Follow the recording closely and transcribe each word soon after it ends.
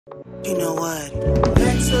You know what?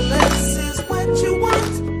 Excellence is what you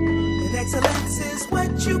want, and excellence is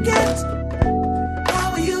what you get.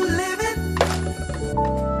 How are you living?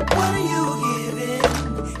 What are you giving?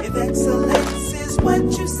 If excellence is what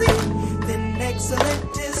you see, then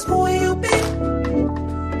excellent is who you be.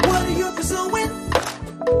 What are you pursuing?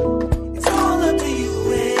 It's all up to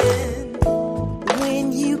you. And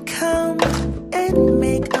when you come and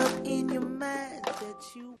make up in your mind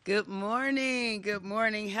that you... Good morning. Good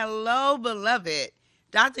morning. Hello, beloved.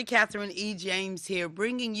 Dr. Catherine E. James here,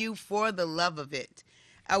 bringing you For the Love of It,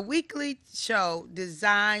 a weekly show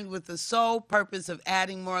designed with the sole purpose of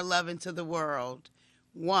adding more love into the world,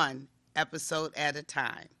 one episode at a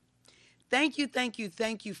time. Thank you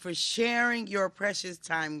for sharing your precious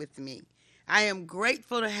time with me. I am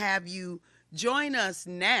grateful to have you join us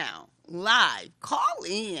now, live. Call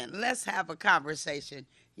in. Let's have a conversation.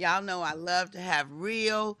 Y'all know I love to have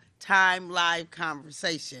real-time live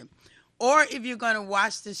conversation. Or if you're going to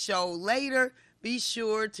watch the show later, be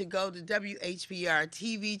sure to go to WHPR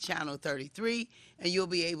TV channel 33, and you'll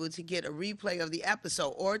be able to get a replay of the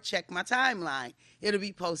episode, or check my timeline. It'll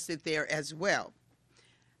be posted there as well.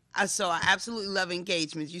 So I absolutely love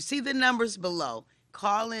engagements. You see the numbers below.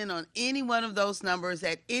 Call in on any one of those numbers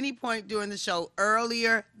at any point during the show.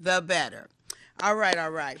 Earlier, the better. All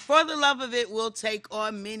right. For the Love of It will take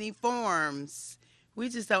on many forms. We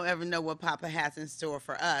just don't ever know what Papa has in store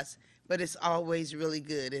for us, but it's always really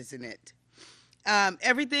good, isn't it?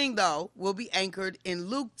 Everything, though, will be anchored in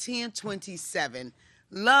Luke 10:27.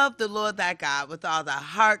 Love the Lord thy God with all thy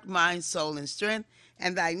heart, mind, soul, and strength,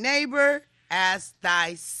 and thy neighbor as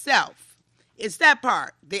thyself. It's that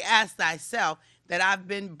part, the as thyself, that I've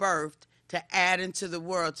been birthed to add into the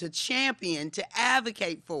world, to champion, to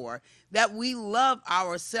advocate for, that we love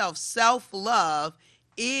ourselves. Self-love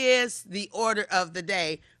is the order of the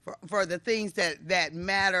day for the things that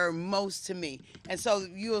matter most to me. And so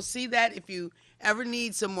you'll see that if you ever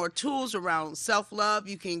need some more tools around self-love,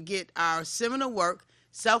 you can get our seminal work,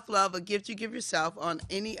 Self-Love, A Gift You Give Yourself, on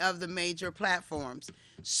any of the major platforms.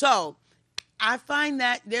 So I find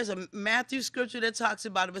that there's a Matthew scripture that talks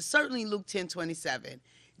about it, but certainly Luke 10:27.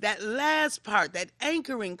 That last part, that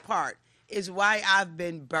anchoring part, is why I've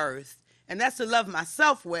been birthed. And that's to love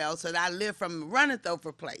myself well, so that I live from runneth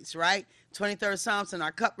over place, right? 23rd Psalms, and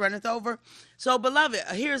our cup runneth over. So, beloved,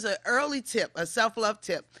 here's an early tip, a self-love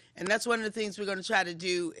tip. And that's one of the things we're going to try to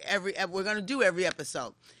do every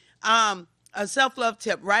episode. A self-love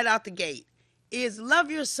tip right out the gate is love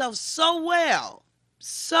yourself so well,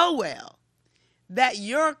 that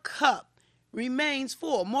your cup remains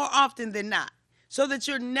full more often than not, so that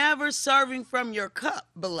you're never serving from your cup,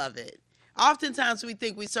 beloved. Oftentimes we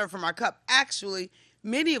think we serve from our cup. Actually,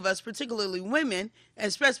 many of us, particularly women,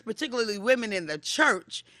 especially particularly women in the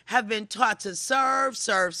church, have been taught to serve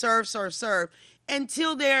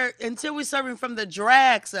until we're serving from the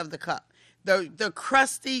dregs of the cup, the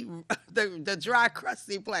crusty, the dry,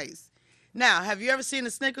 crusty place. Now, have you ever seen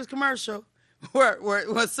a Snickers commercial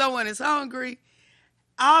where someone is hungry?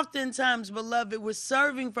 Oftentimes, beloved, we're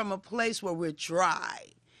serving from a place where we're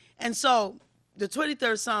dry. And so the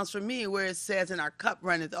 23rd Psalms for me, where it says, and our cup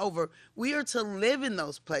runneth over, we are to live in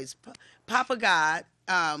those places. Papa God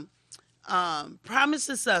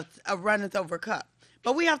promises us a runneth over cup.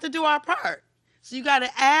 But we have to do our part. So you got to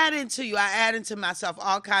add into you. I add into myself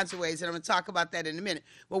all kinds of ways, and I'm going to talk about that in a minute.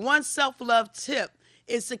 But one self-love tip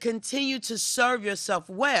is to continue to serve yourself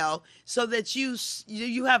well so that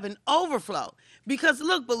you have an overflow. Because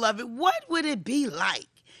look, beloved, what would it be like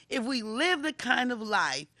if we live the kind of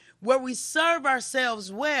life where we serve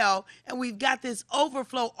ourselves well and we've got this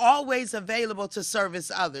overflow always available to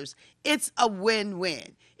service others? It's a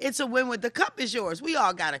win-win. It's a win-win. The cup is yours. We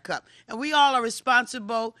all got a cup, and we all are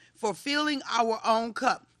responsible for filling our own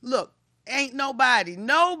cup. Look, ain't nobody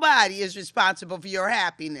is responsible for your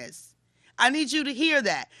happiness. I need you to hear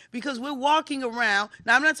that, because we're walking around.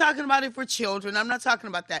 Now, I'm not talking about it for children. I'm not talking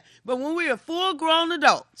about that. But when we are full-grown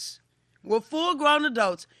adults,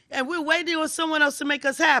 and we're waiting on someone else to make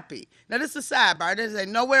us happy. Now, this is a sidebar. This ain't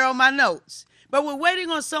nowhere on my notes. But we're waiting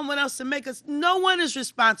on someone else to make us. No one is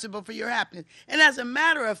responsible for your happiness. And as a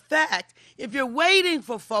matter of fact, if you're waiting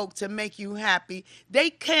for folk to make you happy, they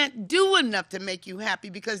can't do enough to make you happy,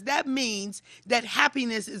 because that means that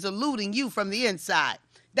happiness is eluding you from the inside.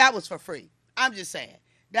 That was for free. I'm just saying.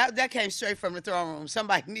 That came straight from the throne room.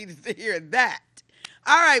 Somebody needed to hear that.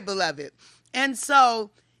 All right, beloved. And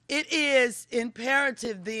so it is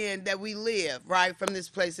imperative then that we live, right, from this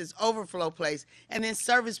place, this overflow place. And then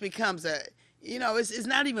service becomes it's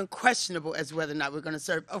not even questionable as whether or not we're going to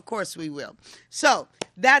serve. Of course we will. So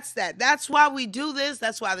that's that. That's why we do this.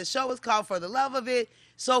 That's why the show is called For the Love of It,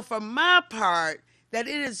 So for my part, that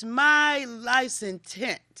it is my life's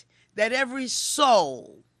intent that every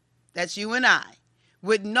soul, that's you and I,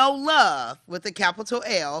 would know love with a capital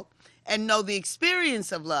L and know the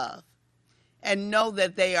experience of love and know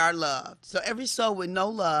that they are loved. So every soul would know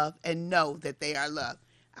love and know that they are loved.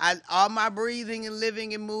 All my breathing and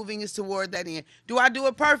living and moving is toward that end. Do I do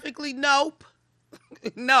it perfectly? Nope.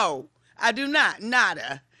 No, I do not.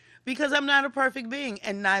 Nada. Because I'm not a perfect being,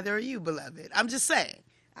 and neither are you, beloved. I'm just saying.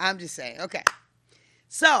 Okay.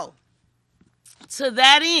 So, to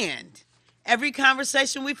that end, every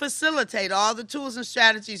conversation we facilitate, all the tools and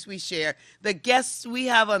strategies we share, the guests we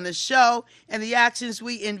have on the show, and the actions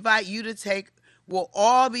we invite you to take will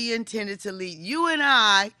all be intended to lead you and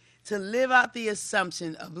I to live out the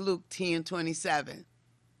assumption of Luke 10:27.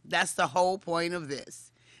 That's the whole point of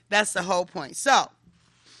this. That's the whole point. So,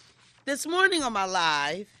 this morning on my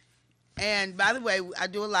live, and by the way, I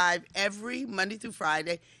do a live every Monday through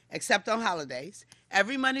Friday, except on holidays.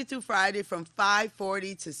 Every Monday through Friday from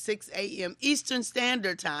 5:40 to 6 a.m. Eastern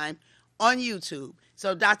Standard Time on YouTube.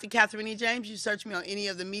 So Dr. Catherine E. James, you search me on any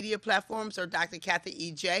of the media platforms, or Dr. Cathy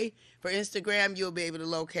E. J. For Instagram, you'll be able to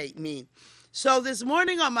locate me. So this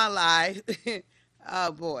morning on my live,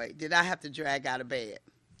 oh boy, did I have to drag out of bed.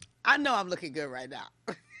 I know I'm looking good right now.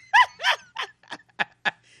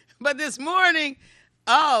 But this morning,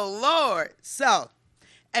 oh Lord. So,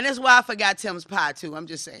 and that's why I forgot Tim's pie too. I'm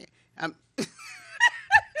just saying.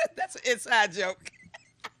 That's an inside joke.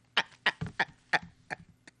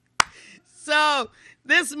 So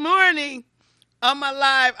this morning on my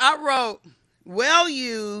live, I wrote, well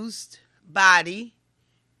used body,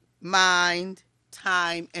 mind,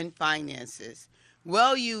 time, and finances.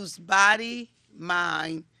 Well used body,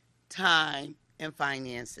 mind, time, and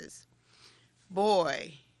finances.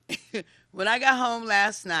 Boy, when I got home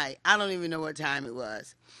last night, I don't even know what time it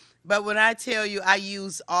was. But when I tell you I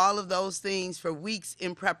used all of those things for weeks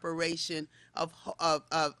in preparation of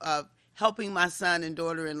helping my son and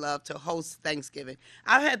daughter-in-law to host Thanksgiving.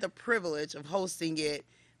 I've had the privilege of hosting it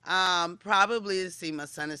probably, let's see, my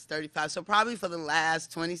son is 35, so probably for the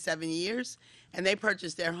last 27 years. And they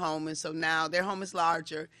purchased their home, and so now their home is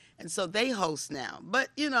larger, and so they host now. But,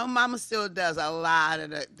 you know, Mama still does a lot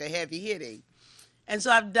of the heavy hitting. And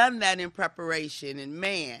so I've done that in preparation, and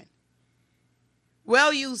man,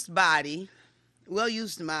 well-used body,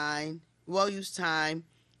 well-used mind, well-used time,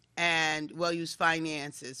 and well-used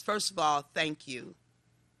finances. First of all, thank you.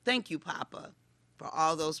 Thank you, Papa, for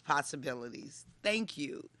all those possibilities. Thank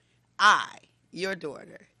you. I, your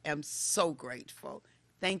daughter, am so grateful.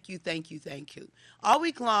 Thank you, thank you, thank you. All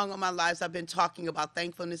week long on my lives, I've been talking about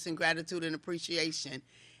thankfulness and gratitude and appreciation.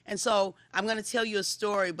 And so I'm going to tell you a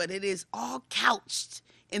story, but it is all couched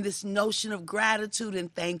in this notion of gratitude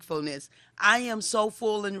and thankfulness. I am so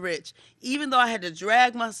full and rich. Even though I had to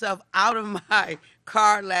drag myself out of my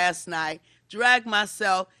car last night, drag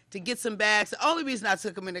myself to get some bags. The only reason I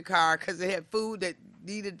took them in the car because they had food that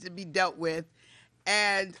needed to be dealt with.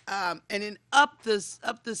 And then up the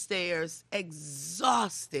stairs,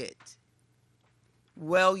 exhausted.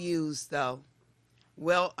 Well used though,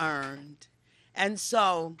 well earned. And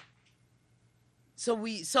so how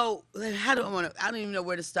do I don't even know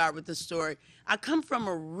where to start with the story. I come from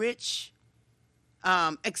a rich,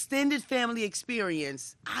 extended family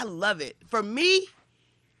experience. I love it. For me,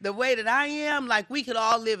 the way that I am, like we could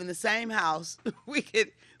all live in the same house. we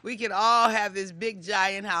could all have this big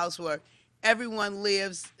giant house where everyone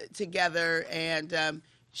lives together and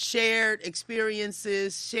shared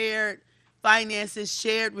experiences, shared finances,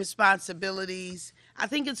 shared responsibilities. I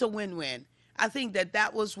think it's a win-win. I think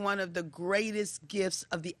that was one of the greatest gifts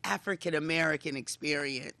of the African American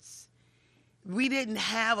experience. We didn't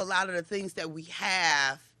have a lot of the things that we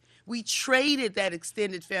have. We traded that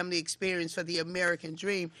extended family experience for the American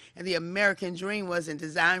dream, and the American dream wasn't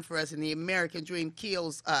designed for us, and the American dream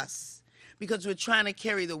kills us because we're trying to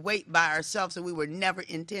carry the weight by ourselves, and we were never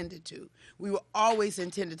intended to. We were always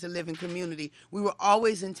intended to live in community. We were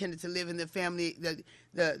always intended to live in the family,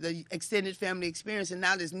 the extended family experience. And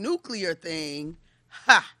now this nuclear thing,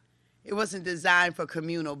 it wasn't designed for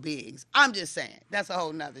communal beings. I'm just saying, that's a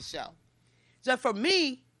whole nother show. So for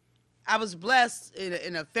me, I was blessed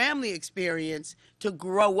in a family experience to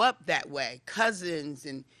grow up that way. Cousins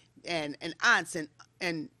and aunts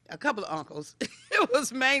and a couple of uncles. It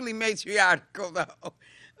was mainly matriarchal though,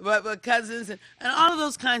 but cousins and all of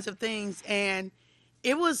those kinds of things. And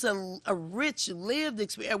it was a rich lived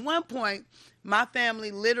experience. At one point, my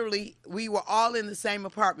family literally, we were all in the same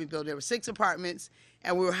apartment building. There were 6 apartments,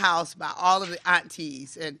 and we were housed by all of the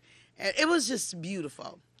aunties, and it was just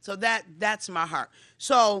beautiful. So that's my heart.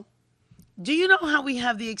 So do you know how we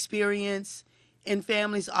have the experience In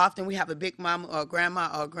families, often we have a big mama or grandma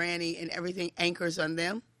or granny, and everything anchors on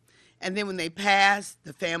them. And then when they pass,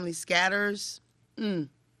 the family scatters.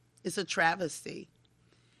 It's a travesty.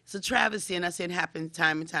 It's a travesty, and I see it happen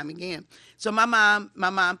time and time again. So my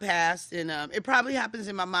mom passed, and it probably happens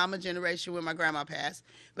in my mama generation when my grandma passed.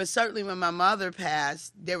 But certainly when my mother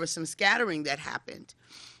passed, there was some scattering that happened.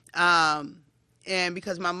 And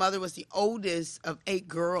because my mother was the oldest of 8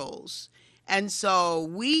 girls, and so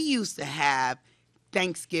we used to have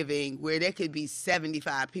Thanksgiving where there could be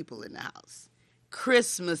 75 people in the house.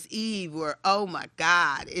 Christmas Eve where, oh my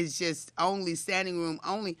God, it's just only standing room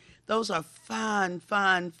only. Those are fond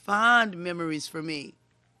memories for me.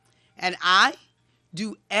 And I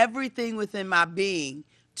do everything within my being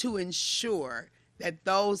to ensure that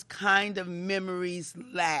those kind of memories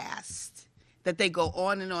last, that they go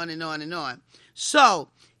on and on and on and on. So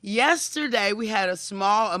yesterday we had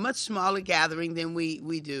a much smaller gathering than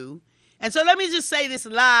we do. And so let me just say this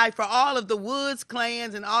live for all of the Woods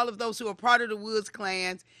clans and all of those who are part of the Woods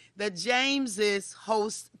clans, that Jameses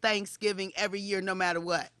host Thanksgiving every year no matter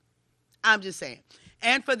what. I'm just saying.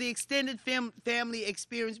 And for the extended family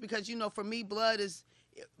experience, because, you know, for me, blood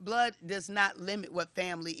does not limit what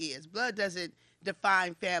family is. Blood doesn't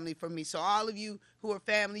define family for me. So all of you who are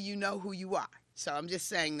family, you know who you are. So I'm just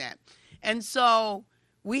saying that. And so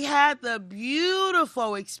we had the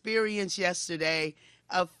beautiful experience yesterday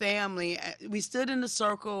of family. We stood in a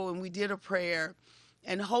circle and we did a prayer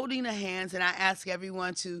and holding the hands, and I asked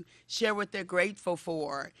everyone to share what they're grateful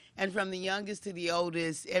for. And from the youngest to the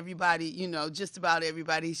oldest, everybody, you know, just about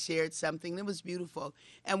everybody shared something. It was beautiful.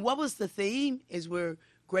 And what was the theme is we're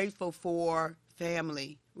grateful for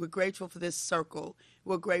family. We're grateful for this circle.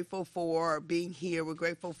 We're grateful for being here. We're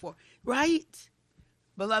grateful for, right?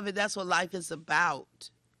 Beloved, that's what life is about.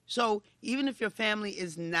 So even if your family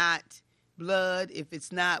is not blood, if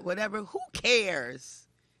it's not whatever, who cares?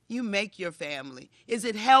 You make your family. Is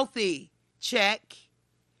it healthy? Check.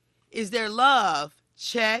 Is there love?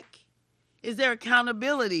 Check. Is there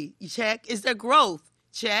accountability? Check. Is there growth?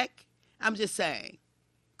 Check. I'm just saying,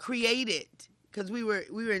 create it, because we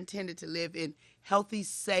were intended to live in healthy,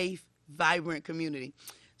 safe, vibrant community.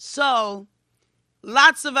 So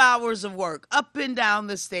lots of hours of work, up and down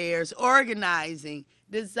the stairs, organizing,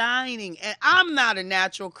 designing. And I'm not a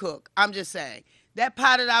natural cook. I'm just saying. That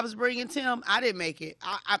pie that I was bringing Tim, I didn't make it.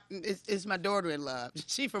 It's my daughter-in-law.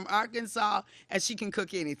 She from Arkansas, and she can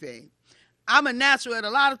cook anything. I'm a natural at a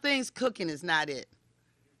lot of things. Cooking is not it.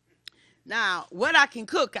 Now, what I can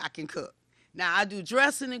cook, I can cook. Now, I do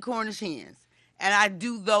dressing and Cornish hens, and I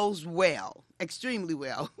do those well, extremely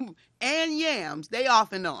well. And yams, they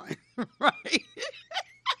off and on, right?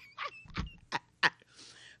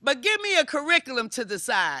 But give me a curriculum to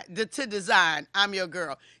design, I'm your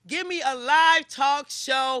girl. Give me a live talk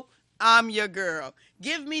show, I'm your girl.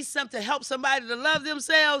 Give me something to help somebody to love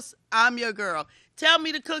themselves, I'm your girl. Tell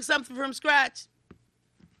me to cook something from scratch,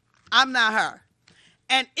 I'm not her.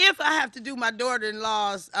 And if I have to do my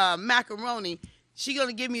daughter-in-law's macaroni, she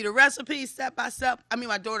gonna give me the recipe step by step. I mean,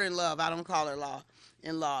 my daughter-in-law, I don't call her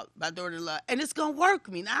in-law, my daughter-in-law. And it's gonna work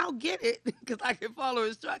me. Now, I'll get it because I can follow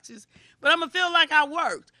instructions, but I'm gonna feel like I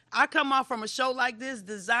worked. I come off from a show like this,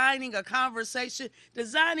 designing a conversation,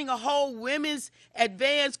 designing a whole women's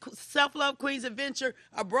advanced self-love queens adventure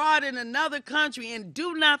abroad in another country, and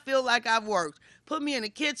do not feel like I've worked. Put me in the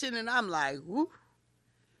kitchen and I'm like, whoo,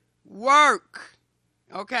 work.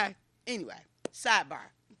 Okay. Anyway, sidebar.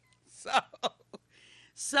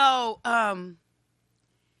 So,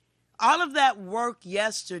 all of that work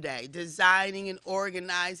yesterday, designing and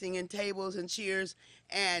organizing and tables and chairs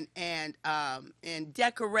and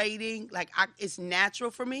decorating, it's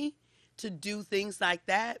natural for me to do things like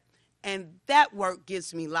that. And that work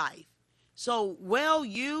gives me life. So well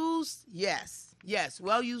used, yes,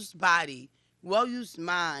 well used body, well used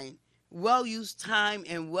mind, well used time,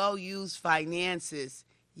 and well used finances,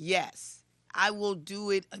 yes. I will do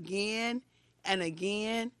it again and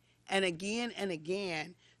again and again and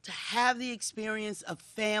again to have the experience of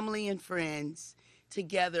family and friends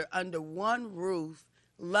together under one roof,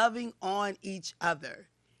 loving on each other.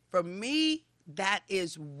 For me, that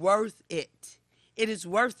is worth it. It is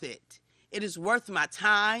worth it. It is worth my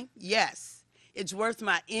time, yes. It's worth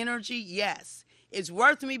my energy, yes. It's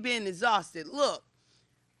worth me being exhausted. Look,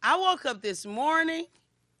 I woke up this morning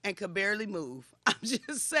and could barely move. I'm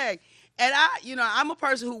just saying. And I'm a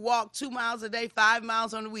person who walks 2 miles a day, 5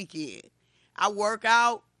 miles on the weekend. I work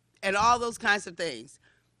out and all those kinds of things.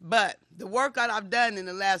 But the workout I've done in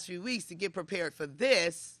the last few weeks to get prepared for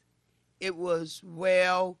this, it was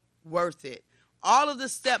well worth it. All of the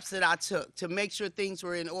steps that I took to make sure things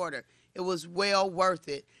were in order, it was well worth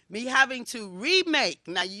it. Me having to remake.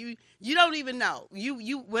 Now you don't even know.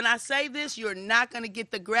 You when I say this, you're not going to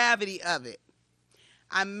get the gravity of it.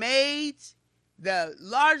 I made the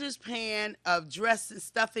largest pan of dressing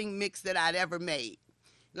stuffing mix that I'd ever made.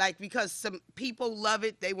 Like, because some people love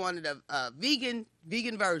it, they wanted a vegan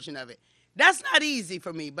version of it. That's not easy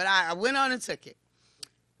for me, but I went on and took it.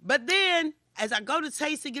 But then, as I go to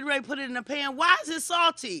taste it, get ready to put it in a pan, why is it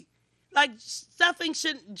salty? Like,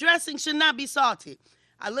 dressing should not be salty.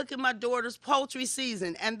 I look at my daughter's poultry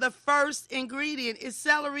season, and the first ingredient is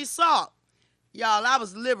celery salt. Y'all, I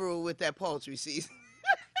was liberal with that poultry season.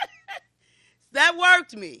 That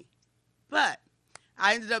worked me. But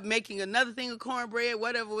I ended up making another thing of cornbread,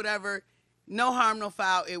 whatever. No harm, no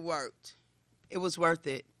foul. It worked. It was worth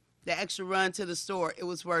it. The extra run to the store, it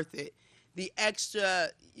was worth it. The extra,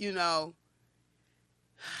 staying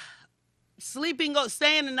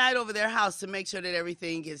the night over their house to make sure that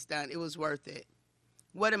everything gets done, it was worth it.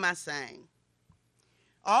 What am I saying?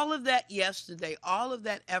 All of that yesterday, all of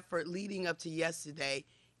that effort leading up to yesterday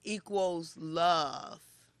equals love.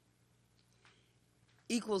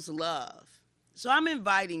 Equals love. So I'm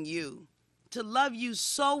inviting you to love you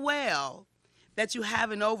so well that you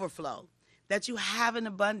have an overflow, that you have an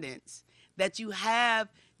abundance, that you have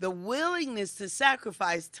the willingness to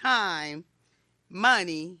sacrifice time,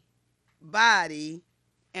 money, body,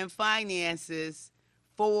 and finances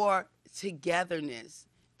for togetherness.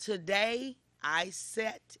 Today, I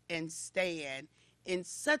sit and stand in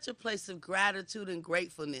such a place of gratitude and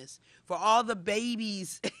gratefulness for all the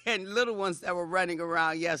babies and little ones that were running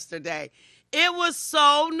around yesterday. It was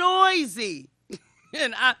so noisy.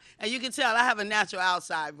 and you can tell I have a natural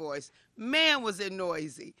outside voice. Man, was it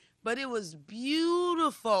noisy. But it was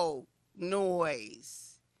beautiful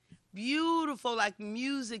noise. Beautiful, like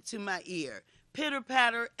music to my ear.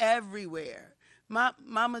 Pitter-patter everywhere.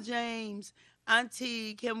 Mama James,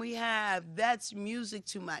 Auntie, can we have? That's music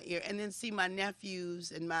to my ear. And then see my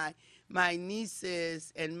nephews and my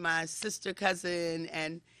nieces and my sister cousin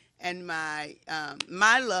and my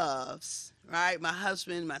loves, right? My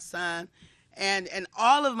husband, my son, and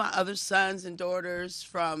all of my other sons and daughters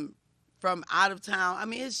from out of town. I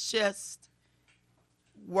mean, it's just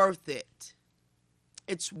worth it.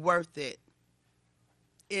 It's worth it.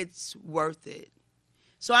 It's worth it.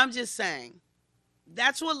 So I'm just saying,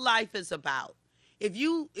 that's what life is about. If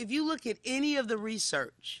you look at any of the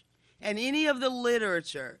research and any of the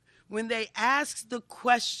literature, when they ask the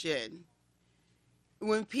question,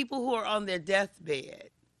 when people who are on their deathbed,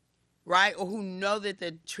 right, or who know that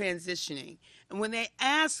they're transitioning, and when they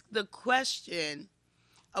ask the question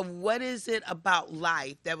of what is it about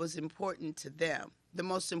life that was important to them, the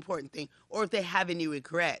most important thing, or if they have any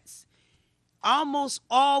regrets, almost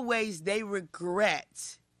always they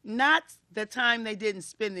regret not the time they didn't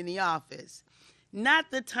spend in the office, not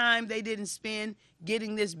the time they didn't spend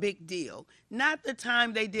getting this big deal, not the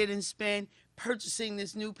time they didn't spend purchasing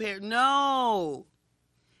this new pair. No,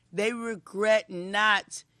 they regret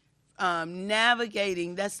not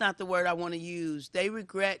navigating. That's not the word I want to use. They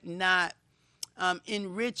regret not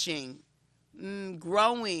enriching,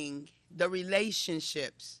 growing the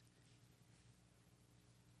relationships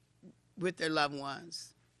with their loved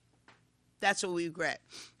ones. That's what we regret.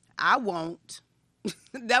 I won't.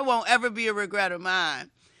 That won't ever be a regret of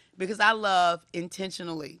mine because I love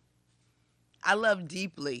intentionally. I love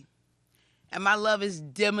deeply. And my love is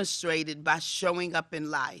demonstrated by showing up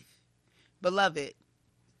in life. Beloved,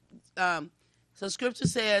 so scripture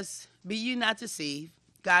says, be you not deceived,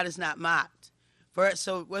 God is not mocked. For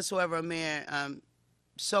so whatsoever a man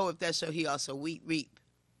soweth, that shall he also reap.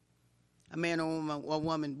 A man or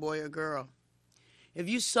woman, boy or girl. If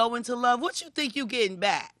you sow into love, what you think you getting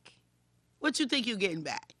back? What you think you're getting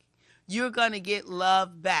back? You're going to get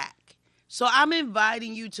love back. So I'm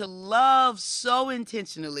inviting you to love so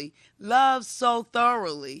intentionally, love so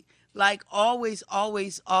thoroughly, like always,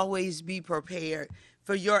 always, always be prepared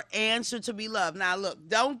for your answer to be loved. Now, look,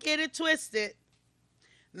 don't get it twisted.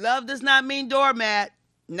 Love does not mean doormat.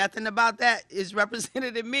 Nothing about that is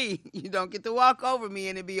represented in me. You don't get to walk over me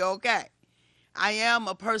and it be okay. I am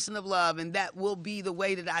a person of love, and that will be the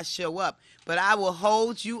way that I show up. But I will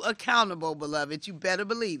hold you accountable, beloved. You better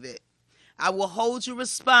believe it. I will hold you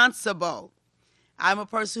responsible. I'm a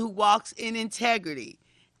person who walks in integrity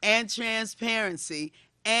and transparency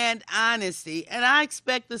and honesty, and I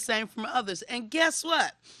expect the same from others. And guess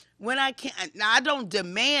what? When I can't, now I don't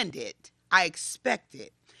demand it, I expect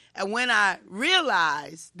it. And when I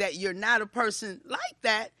realize that you're not a person like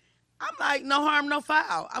that, I'm like, no harm, no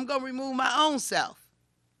foul. I'm going to remove my own self.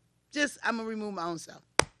 I'm going to remove my own self.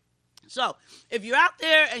 So if you're out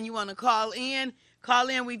there and you want to call in, Call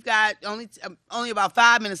in. We've got only about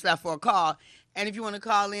 5 minutes left for a call. And if you want to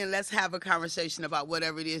call in, let's have a conversation about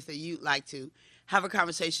whatever it is that you'd like to have a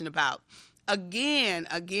conversation about. Again,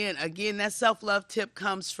 that self-love tip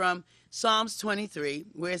comes from Psalms 23,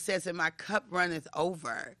 where it says that my cup runneth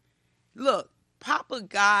over. Look, Papa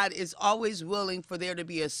God is always willing for there to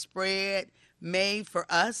be a spread made for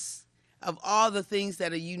us of all the things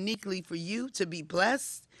that are uniquely for you to be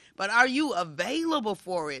blessed. But are you available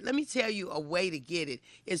for it? Let me tell you, a way to get it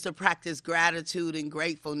is to practice gratitude and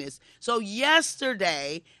gratefulness. So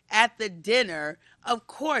yesterday at the dinner, of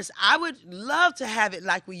course, I would love to have it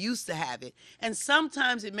like we used to have it. And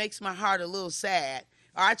sometimes it makes my heart a little sad.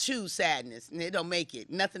 Or I choose sadness, and it don't make it.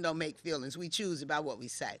 Nothing don't make feelings. We choose about what we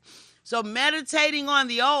say. So meditating on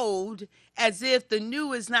the old as if the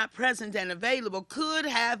new is not present and available could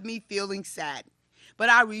have me feeling sad. But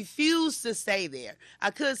I refuse to stay there. I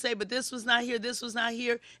could say, but this was not here,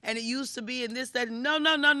 and it used to be, and this, that. No.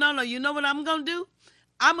 You know what I'm going to do?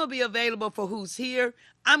 I'm going to be available for who's here.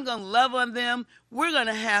 I'm going to love on them. We're going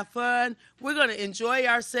to have fun. We're going to enjoy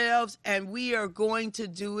ourselves, and we are going to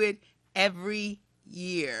do it every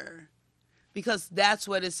year because that's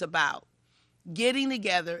what it's about. Getting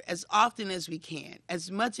together as often as we can, as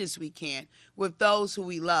much as we can, with those who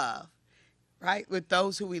we love, right? With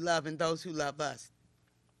those who we love and those who love us.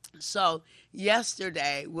 So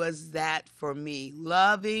yesterday was that for me,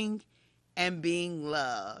 loving and being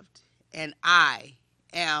loved. And I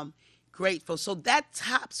am grateful. So that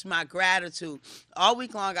tops my gratitude. All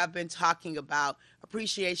week long, I've been talking about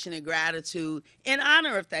appreciation and gratitude in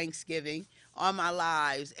honor of Thanksgiving on my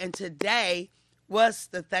lives. And today was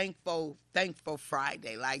the thankful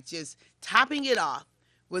Friday, like just topping it off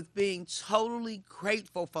with being totally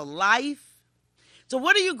grateful for life. So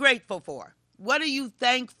what are you grateful for? What are you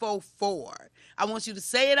thankful for? I want you to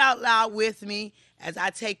say it out loud with me as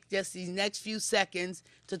I take just these next few seconds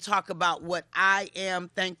to talk about what I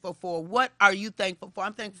am thankful for. What are you thankful for?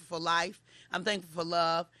 I'm thankful for life. I'm thankful for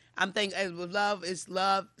love. I'm thankful love is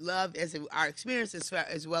love as our experience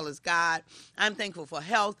as well as God. I'm thankful for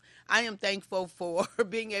health. I am thankful for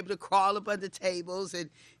being able to crawl up under tables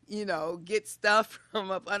and, get stuff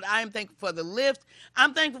from up. I am thankful for the lift.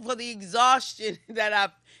 I'm thankful for the exhaustion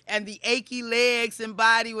and the achy legs and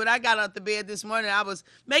body. When I got out the bed this morning, I was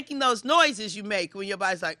making those noises you make when your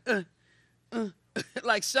body's like,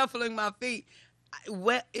 like shuffling my feet.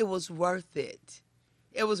 It was worth it.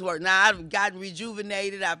 It was worth it. Now, I've gotten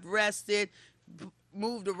rejuvenated. I've rested,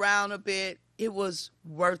 moved around a bit. It was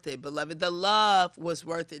worth it, beloved. The love was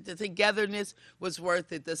worth it. The togetherness was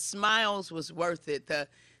worth it. The smiles was worth it.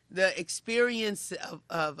 The experience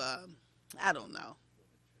of I don't know,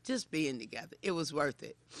 just being together. It was worth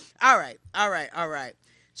it. All right.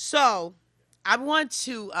 So I want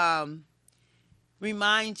to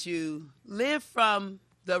remind you, live from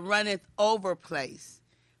the runneth over place.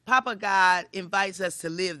 Papa God invites us to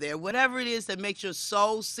live there. Whatever it is that makes your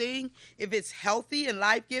soul sing, if it's healthy and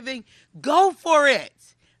life-giving, go for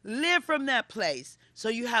it. Live from that place so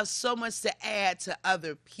you have so much to add to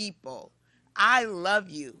other people. I love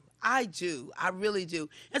you. I do. I really do.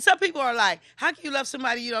 And some people are like, how can you love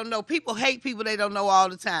somebody you don't know? People hate people they don't know all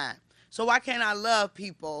the time. So why can't I love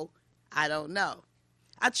people I don't know?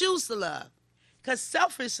 I choose to love because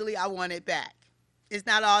selfishly I want it back. It's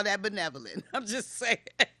not all that benevolent. I'm just saying.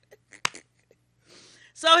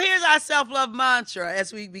 So here's our self-love mantra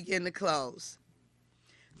as we begin to close.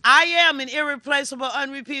 I am an irreplaceable,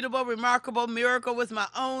 unrepeatable, remarkable miracle with my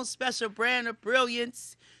own special brand of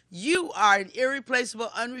brilliance. You are an irreplaceable,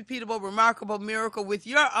 unrepeatable, remarkable miracle with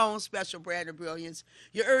your own special brand of brilliance.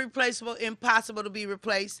 You're irreplaceable, impossible to be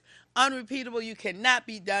replaced. Unrepeatable, you cannot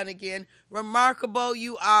be done again. Remarkable,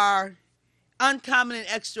 you are uncommon and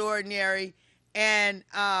extraordinary. And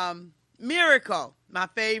miracle, my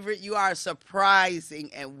favorite, you are a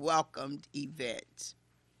surprising and welcomed event.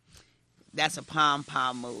 That's a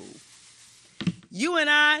pom-pom move. You and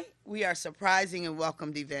I, we are surprising and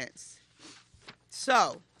welcomed events.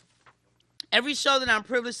 So, every show that I'm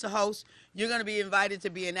privileged to host, you're going to be invited to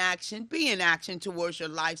be in action. Be in action towards your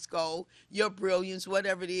life's goal, your brilliance,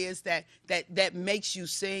 whatever it is that makes you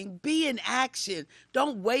sing. Be in action.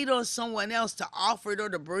 Don't wait on someone else to offer it or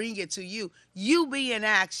to bring it to you. You be in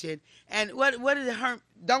action. And what did it hurt?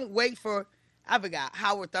 Don't wait for, I forgot,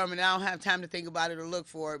 Howard Thurman. I don't have time to think about it or look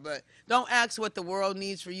for it. But don't ask what the world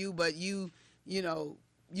needs for you, but you do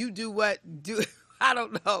I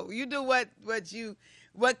don't know. You do what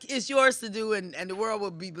is yours to do, and the world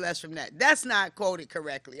will be blessed from that. That's not quoted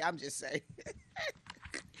correctly. I'm just saying.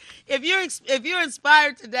 If you're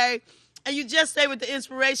inspired today, and you just stay with the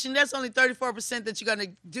inspiration, that's only 34% that you're going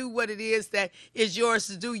to do what it is that is yours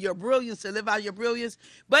to do, your brilliance, to live out your brilliance.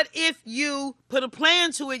 But if you put a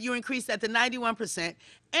plan to it, you increase that to 91%.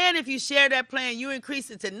 And if you share that plan, you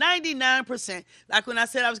increase it to 99%. Like when I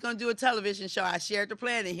said I was going to do a television show, I shared the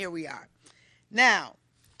plan, and here we are. Now,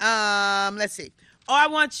 let's see. Oh, I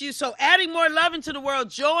want you, so adding more love into the world,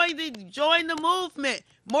 join the movement.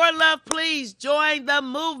 More love, please. Join the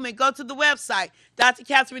movement. Go to the website,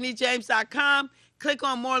 drcatherineejames.com. Click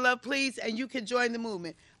on More Love, Please, and you can join the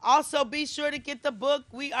movement. Also, be sure to get the book.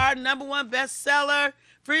 We are #1 bestseller.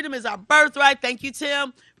 Freedom is our birthright. Thank you,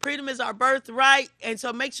 Tim. Freedom is our birthright. And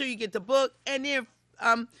so make sure you get the book. And then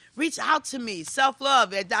reach out to me,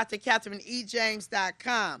 self-love at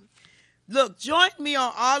drcatherineejames.com. Look, join me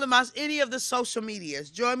on any of the social medias.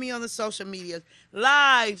 Join me on the social medias.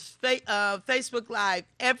 Live, Facebook Live,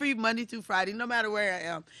 every Monday through Friday, no matter where I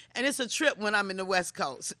am. And it's a trip when I'm in the West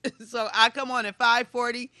Coast. So I come on at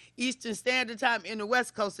 5:40 Eastern Standard Time. In the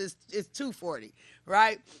West Coast, it's 2:40,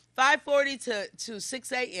 right? 5:40 to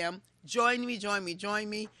 6 a.m. Join me.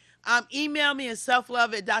 Email me at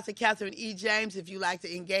selflove at drcatherineejames if you like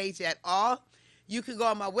to engage at all. You can go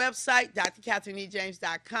on my website,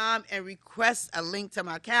 drcatherineejames.com, and request a link to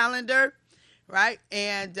my calendar, right?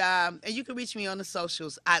 And you can reach me on the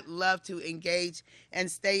socials. I'd love to engage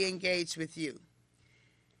and stay engaged with you.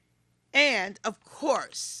 And, of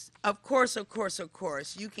course,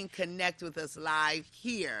 you can connect with us live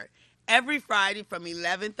here every Friday from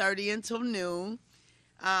 11:30 until noon.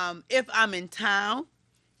 If I'm in town,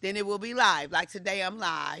 then it will be live. Like today, I'm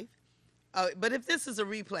live. But if this is a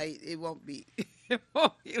replay, it won't be. It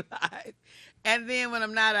won't be live. And then when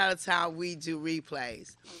I'm not out of town, we do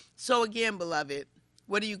replays. So again, beloved,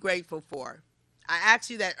 what are you grateful for? I asked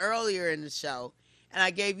you that earlier in the show, and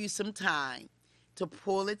I gave you some time to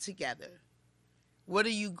pull it together. What are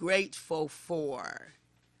you grateful for?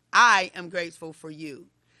 I am grateful for you.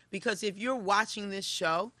 Because if you're watching this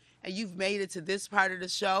show and you've made it to this part of the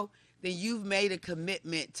show, then you've made a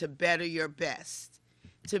commitment to better your best,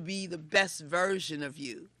 to be the best version of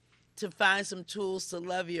you, to find some tools to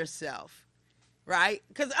love yourself, right?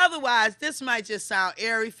 Because otherwise, this might just sound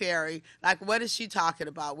airy-fairy, like what is she talking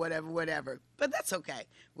about, whatever. But that's okay.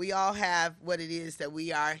 We all have what it is that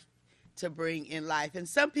we are to bring in life. And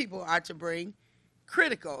some people are to bring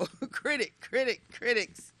critics,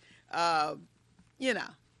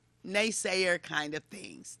 naysayer kind of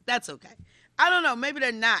things. That's okay. I don't know. Maybe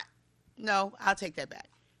they're not. No, I'll take that back.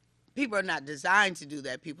 People are not designed to do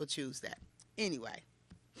that. People choose that. Anyway.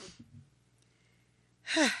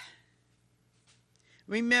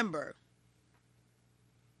 Remember,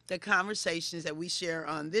 the conversations that we share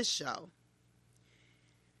on this show,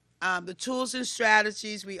 the tools and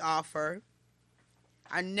strategies we offer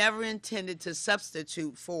are never intended to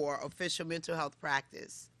substitute for official mental health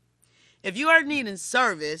practice. If you are needing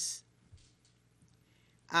service,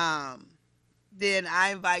 then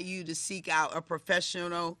I invite you to seek out a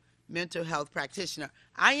professional mental health practitioner.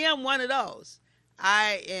 I am one of those.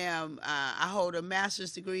 I hold a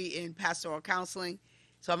master's degree in pastoral counseling,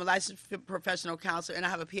 so I'm a licensed professional counselor, and I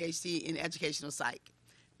have a PhD in educational psych,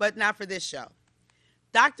 but not for this show.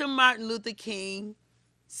 Dr. Martin Luther King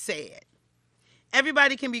said,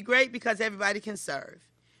 everybody can be great because everybody can serve.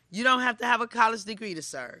 You don't have to have a college degree to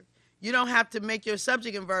serve. You don't have to make your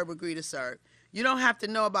subject and verb agree to serve. You don't have to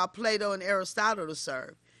know about Plato and Aristotle to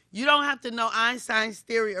serve. You don't have to know Einstein's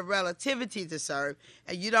theory of relativity to serve,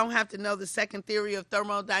 and you don't have to know the second theory of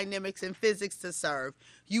thermodynamics and physics to serve.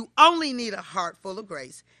 You only need a heart full of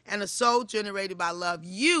grace and a soul generated by love.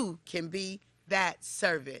 You can be that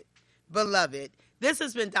servant. Beloved, this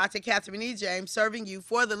has been Dr. Catherine E. James serving you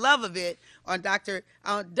for the love of it on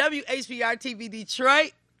WHPR TV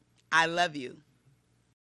Detroit. I love you.